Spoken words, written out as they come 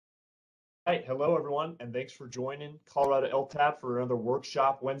Hi, hello everyone, and thanks for joining Colorado LTAP for another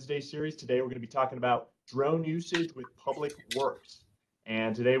workshop Wednesday series. Today we're going to be talking about drone usage with public works.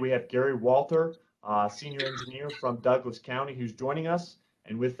 And today we have Gary Walther, senior engineer from Douglas County, who's joining us.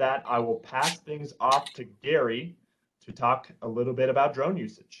 And with that, I will pass things off to Gary to talk a little bit about drone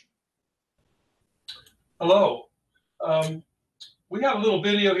usage. Hello. Um, we have a little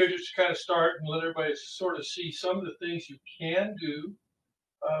video here just to kind of start and let everybody sort of see some of the things you can do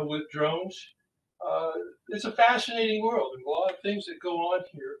with drones. Uh, it's a fascinating world. There's a lot of things that go on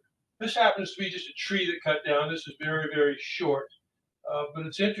here. This happens to be just a tree that cut down. This is very, very short, but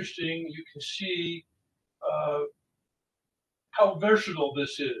it's interesting. You can see uh, how versatile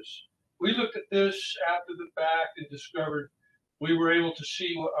this is. We looked at this after the fact and discovered we were able to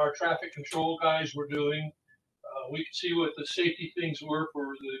see what our traffic control guys were doing. We could see what the safety things were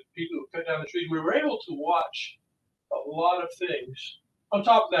for the people who cut down the trees. We were able to watch a lot of things. On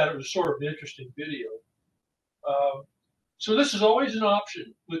top of that, it was sort of an interesting video. So this is always an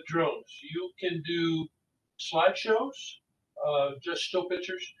option with drones. You can do slideshows, just still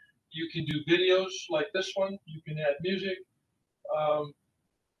pictures. You can do videos like this one. You can add music. Um,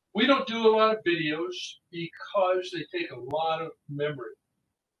 we don't do a lot of videos because they take a lot of memory.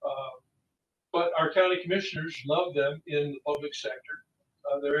 But our county commissioners love them in the public sector.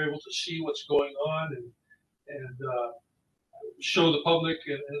 They're able to see what's going on and show the public,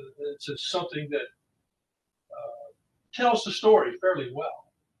 and it's something that tells the story fairly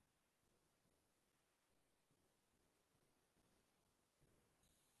well.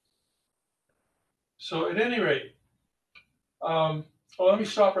 So at any rate, let me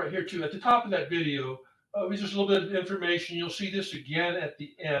stop right here too. At the top of that video, just a little bit of information. You'll see this again at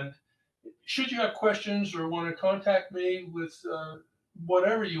the end. Should you have questions or want to contact me with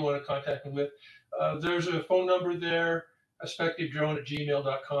whatever you want to contact me with, there's a phone number there,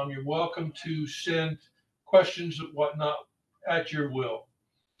 aspectivedrone@gmail.com. You're welcome to send questions and whatnot at your will.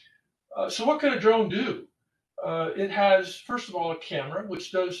 So what can a drone do? It has, first of all, a camera,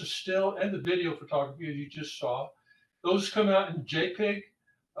 which does the still and the video photography, as you just saw. Those come out in JPEG,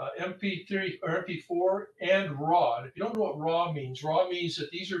 MP3 or MP4, and RAW. And if you don't know what RAW means that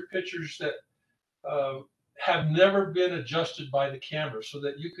these are pictures that have never been adjusted by the camera, so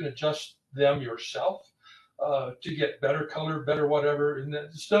that you can adjust them yourself to get better color, better whatever. And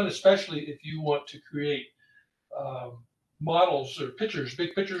it's done especially if you want to create models or pictures,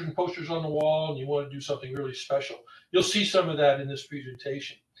 big pictures and posters on the wall, and you want to do something really special. You'll see some of that in this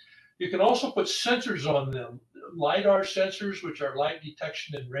presentation. You can also put sensors on them. LiDAR sensors, which are light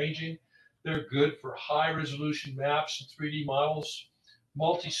detection and ranging. They're good for high resolution maps and 3D models.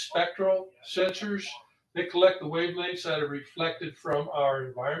 Multispectral sensors, they collect the wavelengths that are reflected from our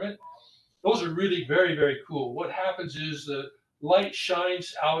environment. Those are really very, very cool. What happens is the light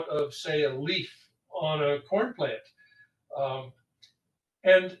shines out of, say, a leaf on a corn plant.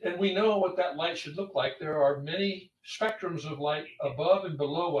 And we know what that light should look like. There are many spectrums of light above and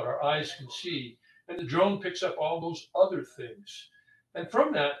below what our eyes can see. And the drone picks up all those other things. And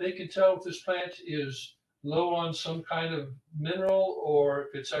from that, they can tell if this plant is low on some kind of mineral, or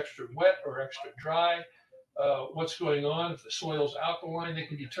if it's extra wet or extra dry, what's going on. If the soil's alkaline, they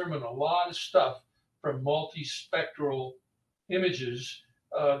can determine a lot of stuff from multispectral images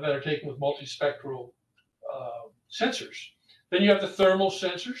that are taken with multispectral sensors. Then you have the thermal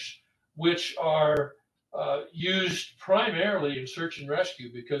sensors, which are used primarily in search and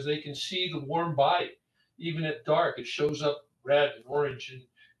rescue because they can see the warm body. Even at dark, it shows up red and orange,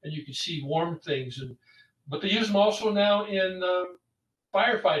 and you can see warm things. But they use them also now in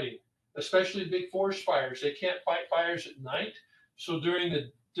firefighting, especially big forest fires. They can't fight fires at night, so during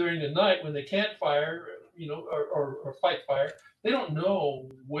the night when they can't fire, or fight fire, they don't know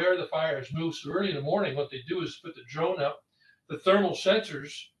where the fire has moved. So early in the morning, what they do is put the drone up. The thermal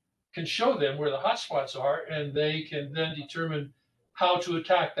sensors can show them where the hot spots are, and they can then determine how to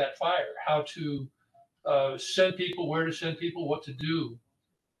attack that fire, how to send people, where to send people, what to do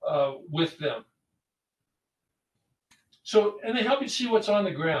with them. So, and they help you see what's on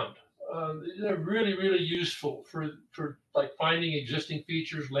the ground. They're really, really useful for like finding existing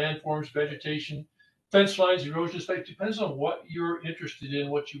features, landforms, vegetation, fence lines, erosion effect. Depends on what you're interested in,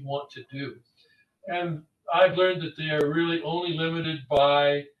 what you want to do. And I've learned that they are really only limited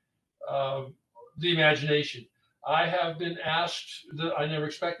by the imagination. I have been asked, I never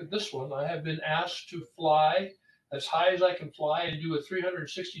expected this one, I have been asked to fly as high as I can fly and do a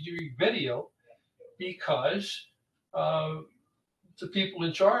 360-degree video because the people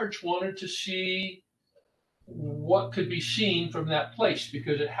in charge wanted to see what could be seen from that place,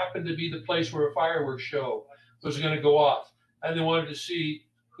 because it happened to be the place where a fireworks show was going to go off. And they wanted to see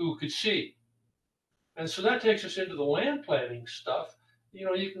who could see. And so that takes us into the land planning stuff. You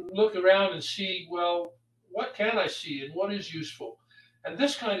can look around and see, well, what can I see and what is useful? And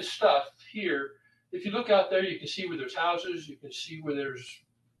this kind of stuff here, if you look out there, you can see where there's houses, you can see where there's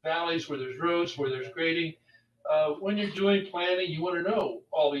valleys, where there's roads, where there's grading. When you're doing planning, you want to know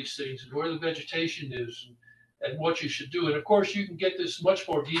all these things and where the vegetation is and what you should do. And of course, you can get this much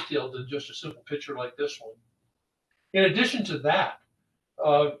more detailed than just a simple picture like this one. In addition to that,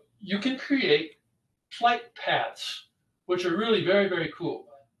 you can create flight paths, which are really very, very cool.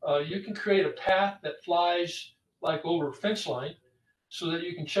 You can create a path that flies like over a fence line so that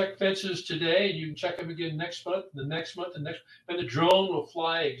you can check fences today and you can check them again next month, the next month, and the drone will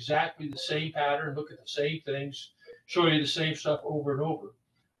fly exactly the same pattern, look at the same things, show you the same stuff over and over.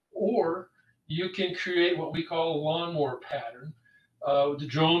 Or you can create what we call a lawnmower pattern. The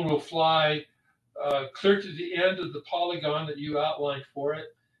drone will fly clear to the end of the polygon that you outlined for it,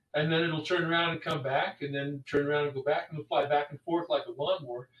 and then it'll turn around and come back, and then turn around and go back, and it'll fly back and forth like a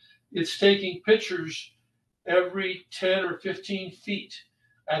lawnmower. It's taking pictures every 10 or 15 feet.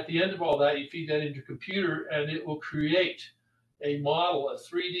 At the end of all that, you feed that into a computer, and it will create a model, a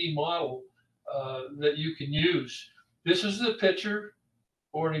 3D model that you can use. This is the picture,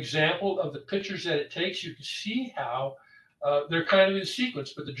 or an example of the pictures that it takes. You can see how they're kind of in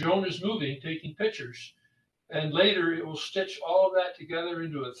sequence, but the drone is moving, taking pictures. And later it will stitch all of that together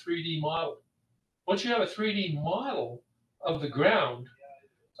into a 3D model. Once you have a 3D model of the ground,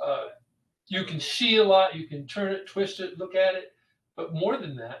 you can see a lot, you can turn it, twist it, look at it. But more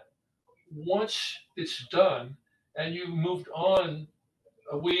than that, once it's done and you've moved on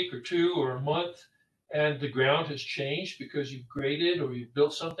a week or two or a month and the ground has changed because you've graded or you've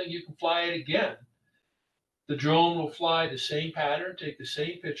built something, you can fly it again. The drone will fly the same pattern, take the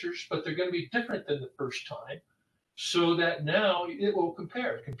same pictures, but they're going to be different than the first time, so that now it will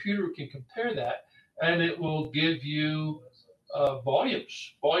compare. The computer can compare that, and it will give you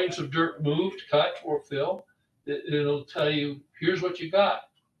volumes of dirt moved, cut, or fill. It'll tell you, here's what you got.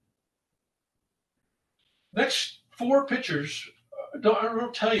 Next 4 pictures I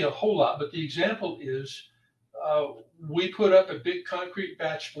don't tell you a whole lot, but the example is we put up a big concrete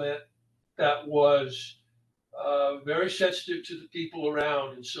batch plant that was very sensitive to the people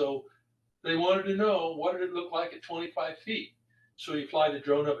around. And so they wanted to know, what did it look like at 25 feet? So you fly the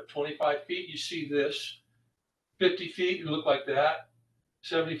drone up at 25 feet, you see this. 50 feet, it looked like that.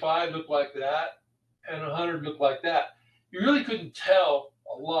 75 looked like that. And 100 looked like that. You really couldn't tell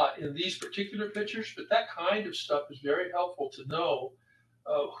a lot in these particular pictures, but that kind of stuff is very helpful to know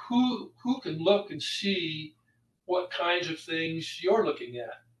who can look and see what kinds of things you're looking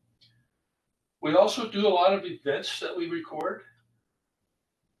at. We also do a lot of events that we record.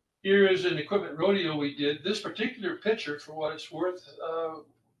 Here is an equipment rodeo we did. This particular picture, for what it's worth,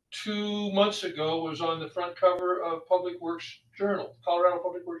 2 months ago was on the front cover of Public Works Journal, Colorado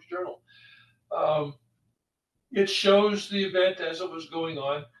Public Works Journal. It shows the event as it was going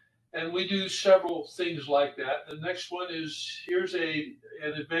on, and we do several things like that. The next one is, here's an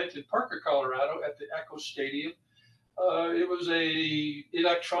event in Parker, Colorado at the Echo Stadium. It was a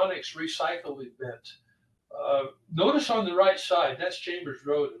electronics recycle event. Notice on the right side, that's Chambers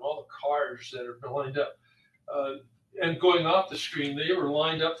Road and all the cars that are lined up. And going off the screen, they were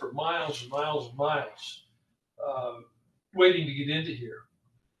lined up for miles and miles and miles, waiting to get into here.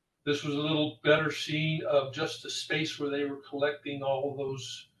 This was a little better scene of just the space where they were collecting all of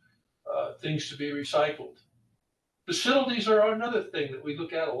those things to be recycled. Facilities are another thing that we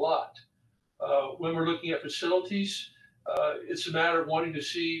look at a lot. When we're looking at facilities, it's a matter of wanting to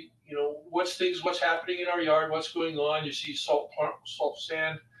see, what's happening in our yard, what's going on. You see salt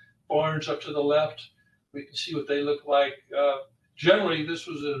sand barns up to the left. We can see what they look like. Generally, this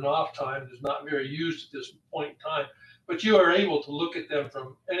was at an off time. It's not very used at this point in time, but you are able to look at them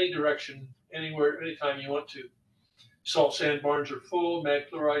from any direction, anywhere, anytime you want to. Salt sand barns are full. Mag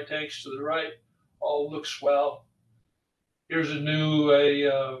chloride tanks to the right. All looks well. Here's a new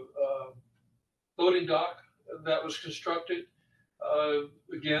loading dock that was constructed.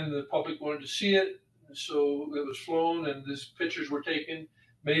 Again, the public wanted to see it, so it was flown, and these pictures were taken,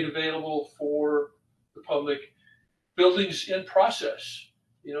 made available for the public. Buildings in process.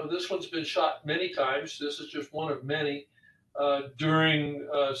 This one's been shot many times. This is just one of many during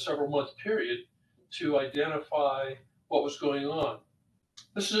a several-month period to identify what was going on.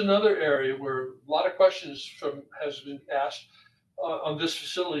 This is another area where a lot of questions has been asked on this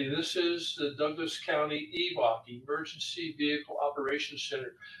facility. This is the Douglas County EVOC, Emergency Vehicle Operations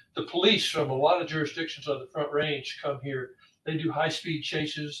Center. The police from a lot of jurisdictions on the Front Range come here. They do high-speed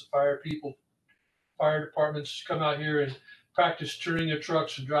chases. The fire departments come out here and practice turning their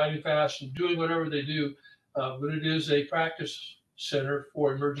trucks and driving fast and doing whatever they do, but it is a practice center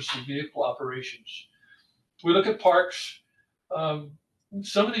for emergency vehicle operations. We look at parks.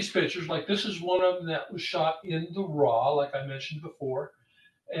 Some of these pictures, like this is one of them that was shot in the raw, like I mentioned before,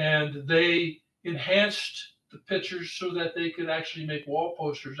 and they enhanced the pictures so that they could actually make wall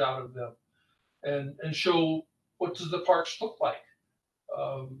posters out of them and show what does the parks look like.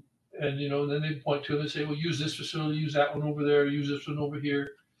 And then they point to it and say, well, use this facility, use that one over there, use this one over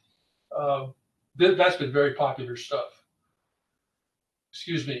here. That's been very popular stuff.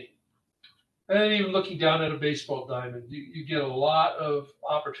 Excuse me. And even looking down at a baseball diamond, you get a lot of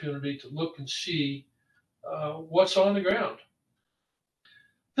opportunity to look and see what's on the ground.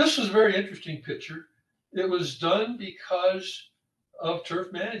 This was a very interesting picture. It was done because of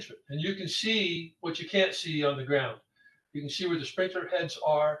turf management. And you can see what you can't see on the ground. You can see where the sprinkler heads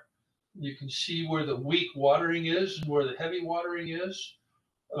are. You can see where the weak watering is and where the heavy watering is.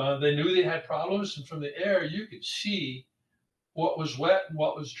 They knew they had problems, and from the air, you could see what was wet and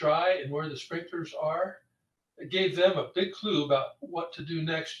what was dry and where the sprinklers are. It gave them a big clue about what to do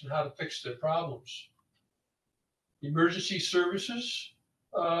next and how to fix their problems. Emergency services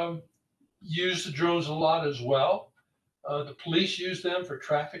use the drones a lot as well. The police use them for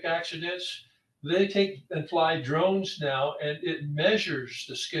traffic accidents. They take and fly drones now, and it measures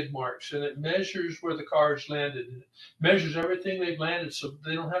the skid marks, and it measures where the cars landed, and it measures everything they've landed, so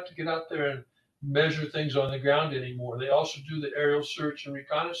they don't have to get out there and measure things on the ground anymore. They also do the aerial search and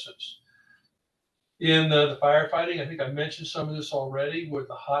reconnaissance. In the firefighting, I think I mentioned some of this already, with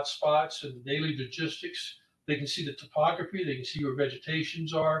the hot spots and the daily logistics. They can see the topography, they can see where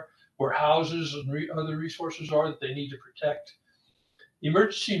vegetations are, where houses and other resources are that they need to protect.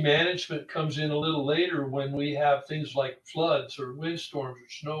 Emergency management comes in a little later when we have things like floods or windstorms or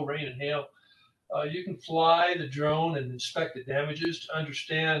snow, rain, and hail. You can fly the drone and inspect the damages to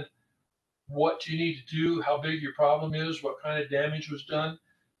understand what you need to do, how big your problem is, what kind of damage was done.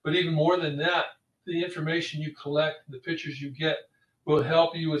 But even more than that, the information you collect, the pictures you get, will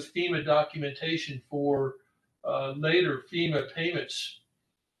help you with FEMA documentation for later FEMA payments.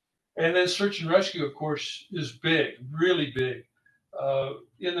 And then search and rescue, of course, is big, really big.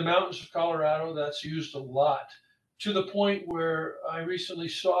 In the mountains of Colorado, that's used a lot, to the point where I recently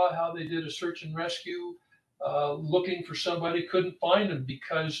saw how they did a search and rescue looking for somebody, couldn't find them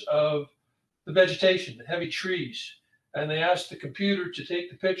because of the vegetation, the heavy trees. And they asked the computer to take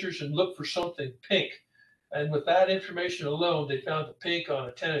the pictures and look for something pink. And with that information alone, they found the pink on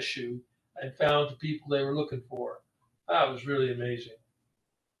a tennis shoe and found the people they were looking for. That was really amazing.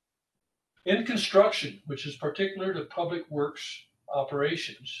 In construction, which is particular to public works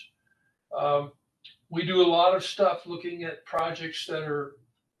operations, we do a lot of stuff looking at projects that are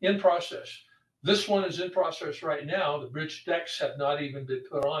in process. This one is in process right now. The bridge decks have not even been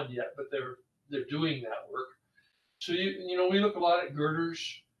put on yet, but they're doing that work. So we look a lot at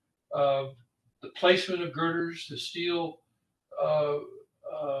girders, the placement of girders, the steel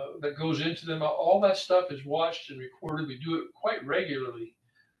that goes into them. All that stuff is watched and recorded. We do it quite regularly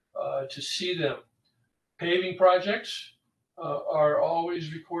to see them. Paving projects are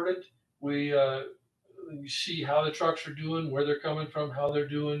always recorded. We see how the trucks are doing, where they're coming from, how they're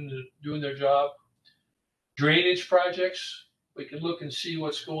doing their job. Drainage projects, we can look and see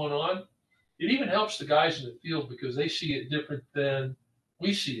what's going on. It even helps the guys in the field because they see it different than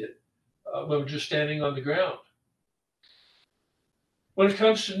we see it when we're just standing on the ground. When it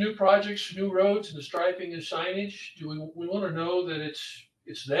comes to new projects, new roads, and the striping and signage, we want to know that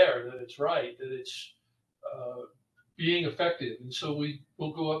it's there, that it's right, that it's being effective. And so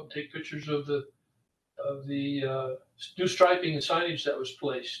we'll go up and take pictures of the new striping and signage that was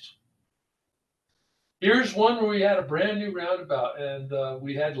placed. Here's one where we had a brand new roundabout, and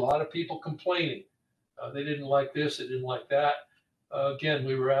we had a lot of people complaining. They didn't like this, they didn't like that. Again,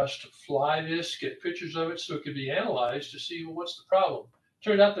 we were asked to fly this, get pictures of it so it could be analyzed to see, well, what's the problem?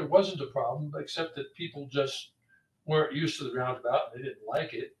 Turned out there wasn't a problem, except that people just weren't used to the roundabout. They didn't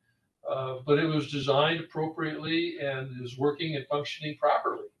like it. But it was designed appropriately and is working and functioning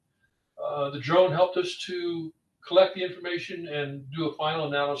properly. The drone helped us to collect the information and do a final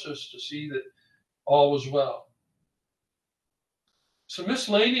analysis to see that all was well. Some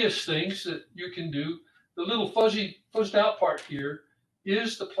miscellaneous things that you can do. The little fuzzed out part here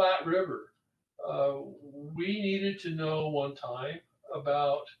is the Platte River. We needed to know one time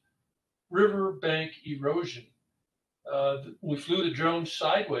about riverbank erosion. We flew the drone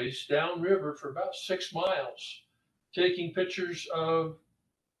sideways downriver for about 6 miles, taking pictures of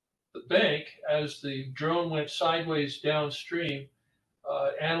the bank as the drone went sideways downstream,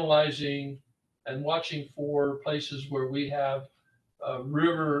 analyzing and watching for places where we have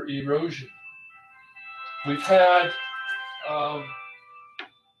river erosion. We've had um,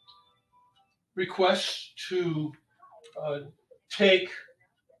 requests to take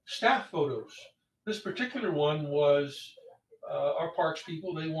staff photos. This particular one was our parks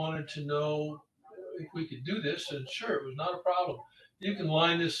people. They wanted to know if we could do this, and sure, it was not a problem. You can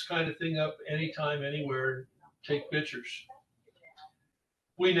line this kind of thing up anytime, anywhere, take pictures.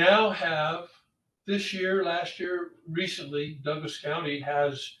 We now have, this year, last year, recently, Douglas County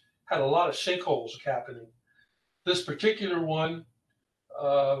has had a lot of sinkholes happening. This particular one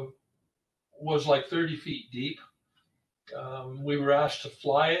was like 30 feet deep. We were asked to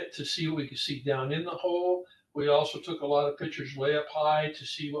fly it to see what we could see down in the hole. We also took a lot of pictures way up high to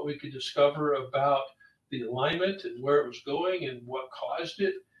see what we could discover about the alignment and where it was going and what caused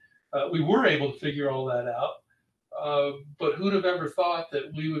it. We were able to figure all that out, but who'd have ever thought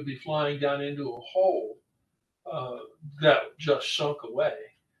that we would be flying down into a hole that just sunk away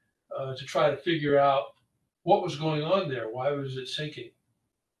to try to figure out what was going on there. Why was it sinking?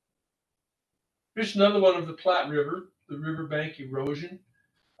 Here's another one of the Platte River, the riverbank erosion.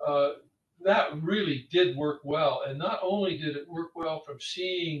 That really did work well. And not only did it work well from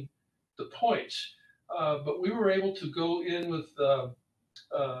seeing the points, but we were able to go in with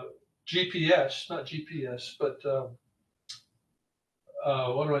GPS, not GPS, but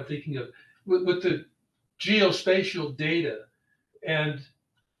what am I thinking of? With the geospatial data. And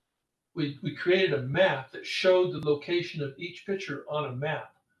we created a map that showed the location of each picture on a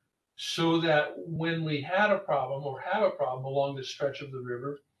map, so that when we had a problem or have a problem along this stretch of the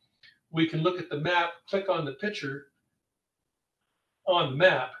river, we can look at the map, click on the picture on the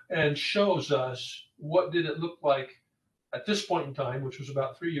map, and shows us what did it look like at this point in time, which was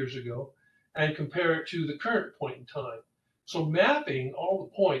about 3 years ago, and compare it to the current point in time. So mapping all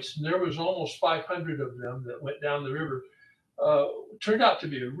the points, and there was almost 500 of them that went down the river, turned out to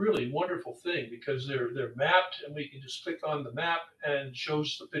be a really wonderful thing, because they're mapped, and we can just click on the map and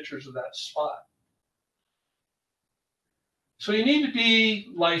shows the pictures of that spot. So you need to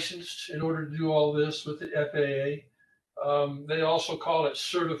be licensed in order to do all this with the FAA. They also call it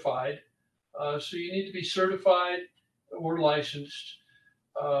certified. So you need to be certified or licensed.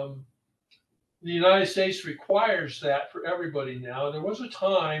 The United States requires that for everybody now. There was a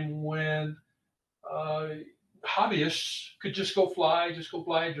time when hobbyists could just go fly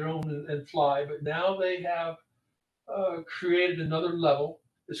a drone and fly, but now they have created another level.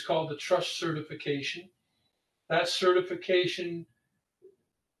 It's called the trust certification. That certification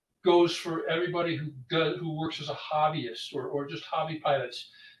goes for everybody who works as a hobbyist or just hobby pilots.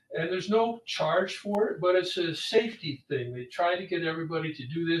 And there's no charge for it, but it's a safety thing. They try to get everybody to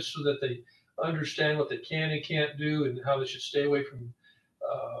do this so that they understand what they can and can't do, and how they should stay away from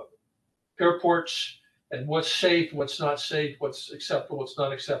airports, and what's safe, what's not safe, what's acceptable, what's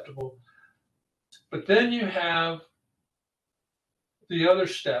not acceptable. But then you have the other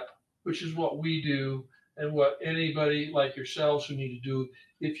step, which is what we do and what anybody like yourselves who need to do.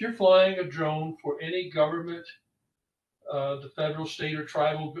 If you're flying a drone for any government, the federal, state, or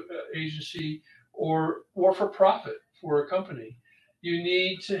tribal agency, or for profit for a company, you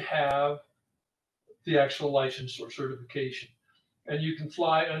need to have the actual license or certification. And you can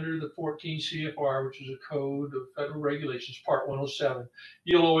fly under the 14 CFR, which is a code of federal regulations, Part 107.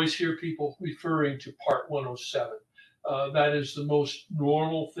 You'll always hear people referring to Part 107. That is the most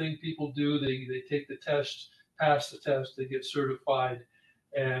normal thing people do. They take the test, pass the test, they get certified,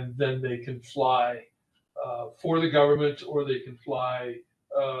 and then they can fly for the government, or they can fly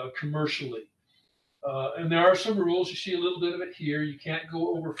commercially. And there are some rules. You see a little bit of it here. You can't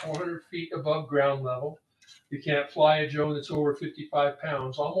go over 400 feet above ground level. You can't fly a drone that's over 55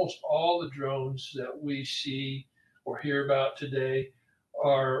 pounds. Almost all the drones that we see or hear about today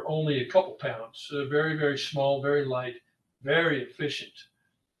are only a couple pounds. So very, very small, very light, very efficient.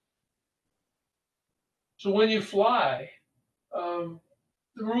 So when you fly, the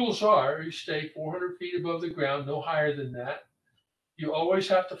rules are you stay 400 feet above the ground, no higher than that. You always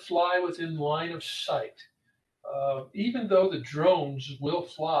have to fly within line of sight. Even though the drones will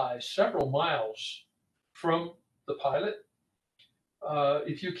fly several miles from the pilot,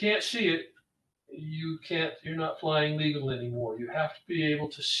 if you can't see it, you're not flying legal anymore. You have to be able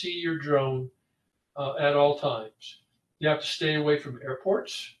to see your drone at all times. You have to stay away from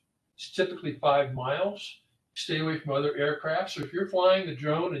airports. It's typically 5 miles. Stay away from other aircraft. So if you're flying the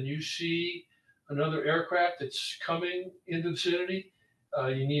drone and you see another aircraft that's coming in the vicinity,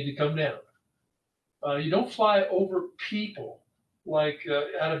 you need to come down. You don't fly over people like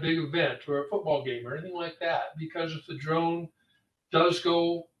at a big event or a football game or anything like that, because if the drone does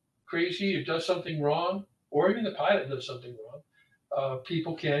go crazy or does something wrong, or even the pilot does something wrong,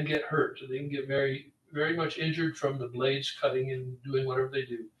 people can get hurt. They can get very, very much injured from the blades cutting and doing whatever they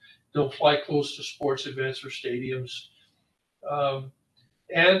do. Don't fly close to sports events or stadiums.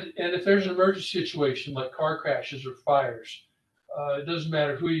 And if there's an emergency situation like car crashes or fires, it doesn't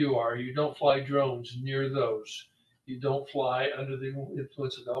matter who you are. You don't fly drones near those. You don't fly under the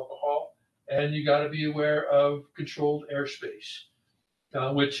influence of alcohol, and you got to be aware of controlled airspace,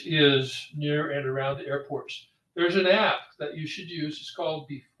 which is near and around the airports. There's an app that you should use. It's called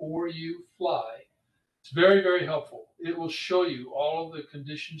Before You Fly. It's very, very helpful. It will show you all of the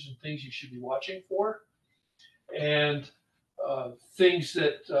conditions and things you should be watching for, and things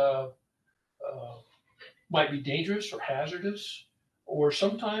that might be dangerous or hazardous, or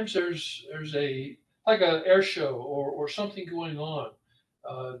sometimes there's a like an air show or something going on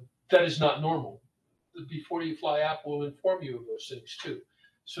that is not normal. The Before You Fly app will inform you of those things too.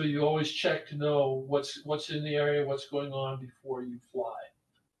 So you always check to know what's in the area, what's going on before you fly.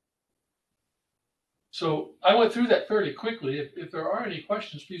 So I went through that fairly quickly. If there are any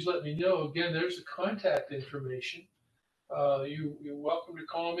questions, please let me know. Again, there's the contact information. You're welcome to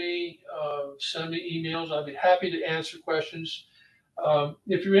call me, send me emails. I'd be happy to answer questions.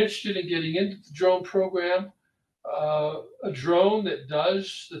 If you're interested in getting into the drone program, a drone that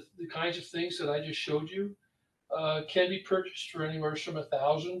does the kinds of things that I just showed you can be purchased for anywhere from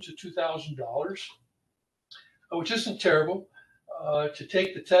 $1,000 to $2,000, which isn't terrible. To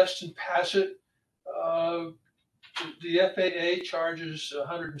take the test and pass it, the FAA charges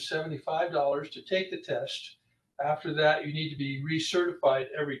 $175 to take the test. After that, you need to be recertified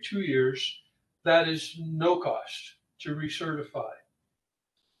every 2 years. That is no cost to recertify.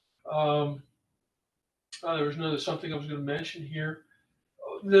 There was something I was going to mention here.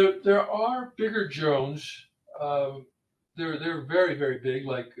 There are bigger drones. They're very, very big,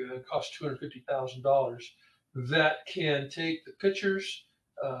 like cost $250,000, that can take the pictures,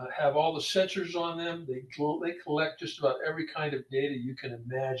 have all the sensors on them. They collect just about every kind of data you can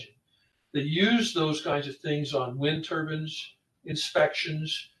imagine. They use those kinds of things on wind turbines,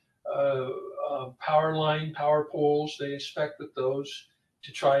 inspections, power line, power poles. They inspect with those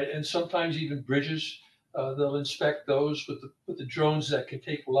to try, and sometimes even bridges. They'll inspect those with the drones that can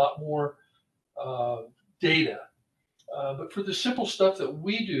take a lot more data. But for the simple stuff that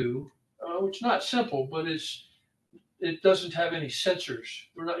we do, which is not simple, but it doesn't have any sensors.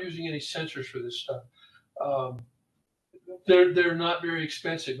 We're not using any sensors for this stuff. They're not very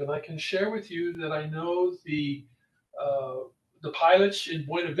expensive, and I can share with you that I know the pilots in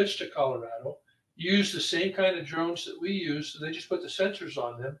Buena Vista, Colorado, use the same kind of drones that we use. So they just put the sensors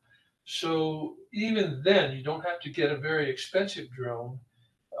on them. So even then, you don't have to get a very expensive drone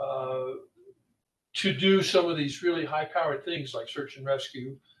to do some of these really high-powered things like search and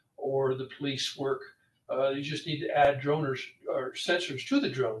rescue or the police work. You just need to add droners or sensors to the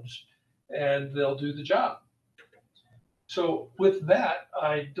drones, and they'll do the job. So with that,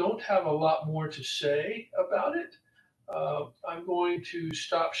 I don't have a lot more to say about it. I'm going to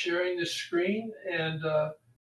stop sharing this screen and